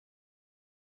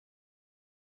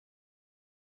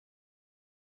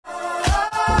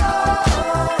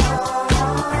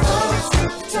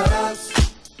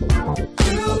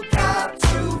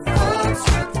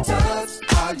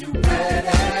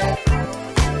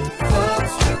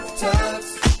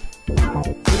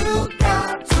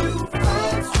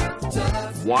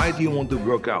Why do you want to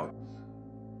work out?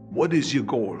 What is your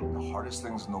goal? The hardest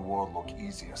things in the world look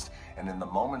easiest. And in the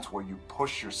moments where you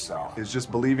push yourself, it's just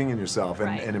believing in yourself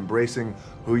and embracing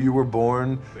who you were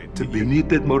born to be. You need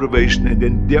that motivation, and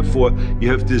then therefore you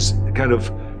have this kind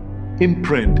of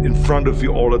imprint in front of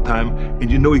you all the time, and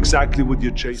you know exactly what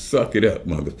you're chasing. Suck it up,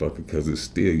 motherfucker, because it's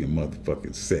still your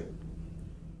motherfucking set.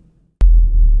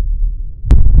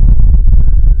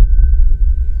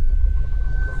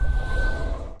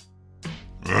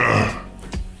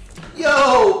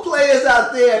 Yo, players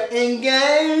out there in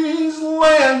games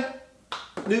land.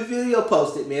 New video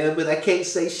posted, man, but I can't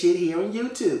say shit here on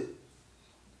YouTube.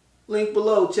 Link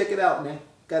below, check it out, man.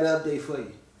 Got an update for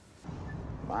you.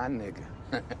 My nigga.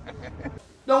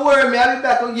 Don't worry, man. I'll be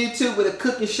back on YouTube with a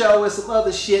cooking show and some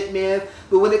other shit, man.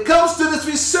 But when it comes to this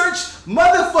research,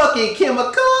 motherfucking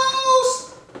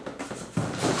chemicals,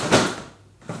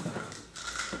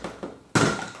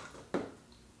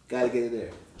 gotta get it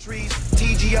there. Trees,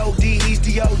 TGOD, he's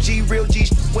the OG, real G,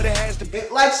 what it has to be. Hey,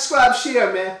 like, subscribe,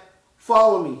 share, man.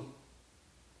 Follow me.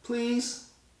 Please.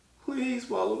 Please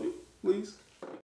follow me. Please.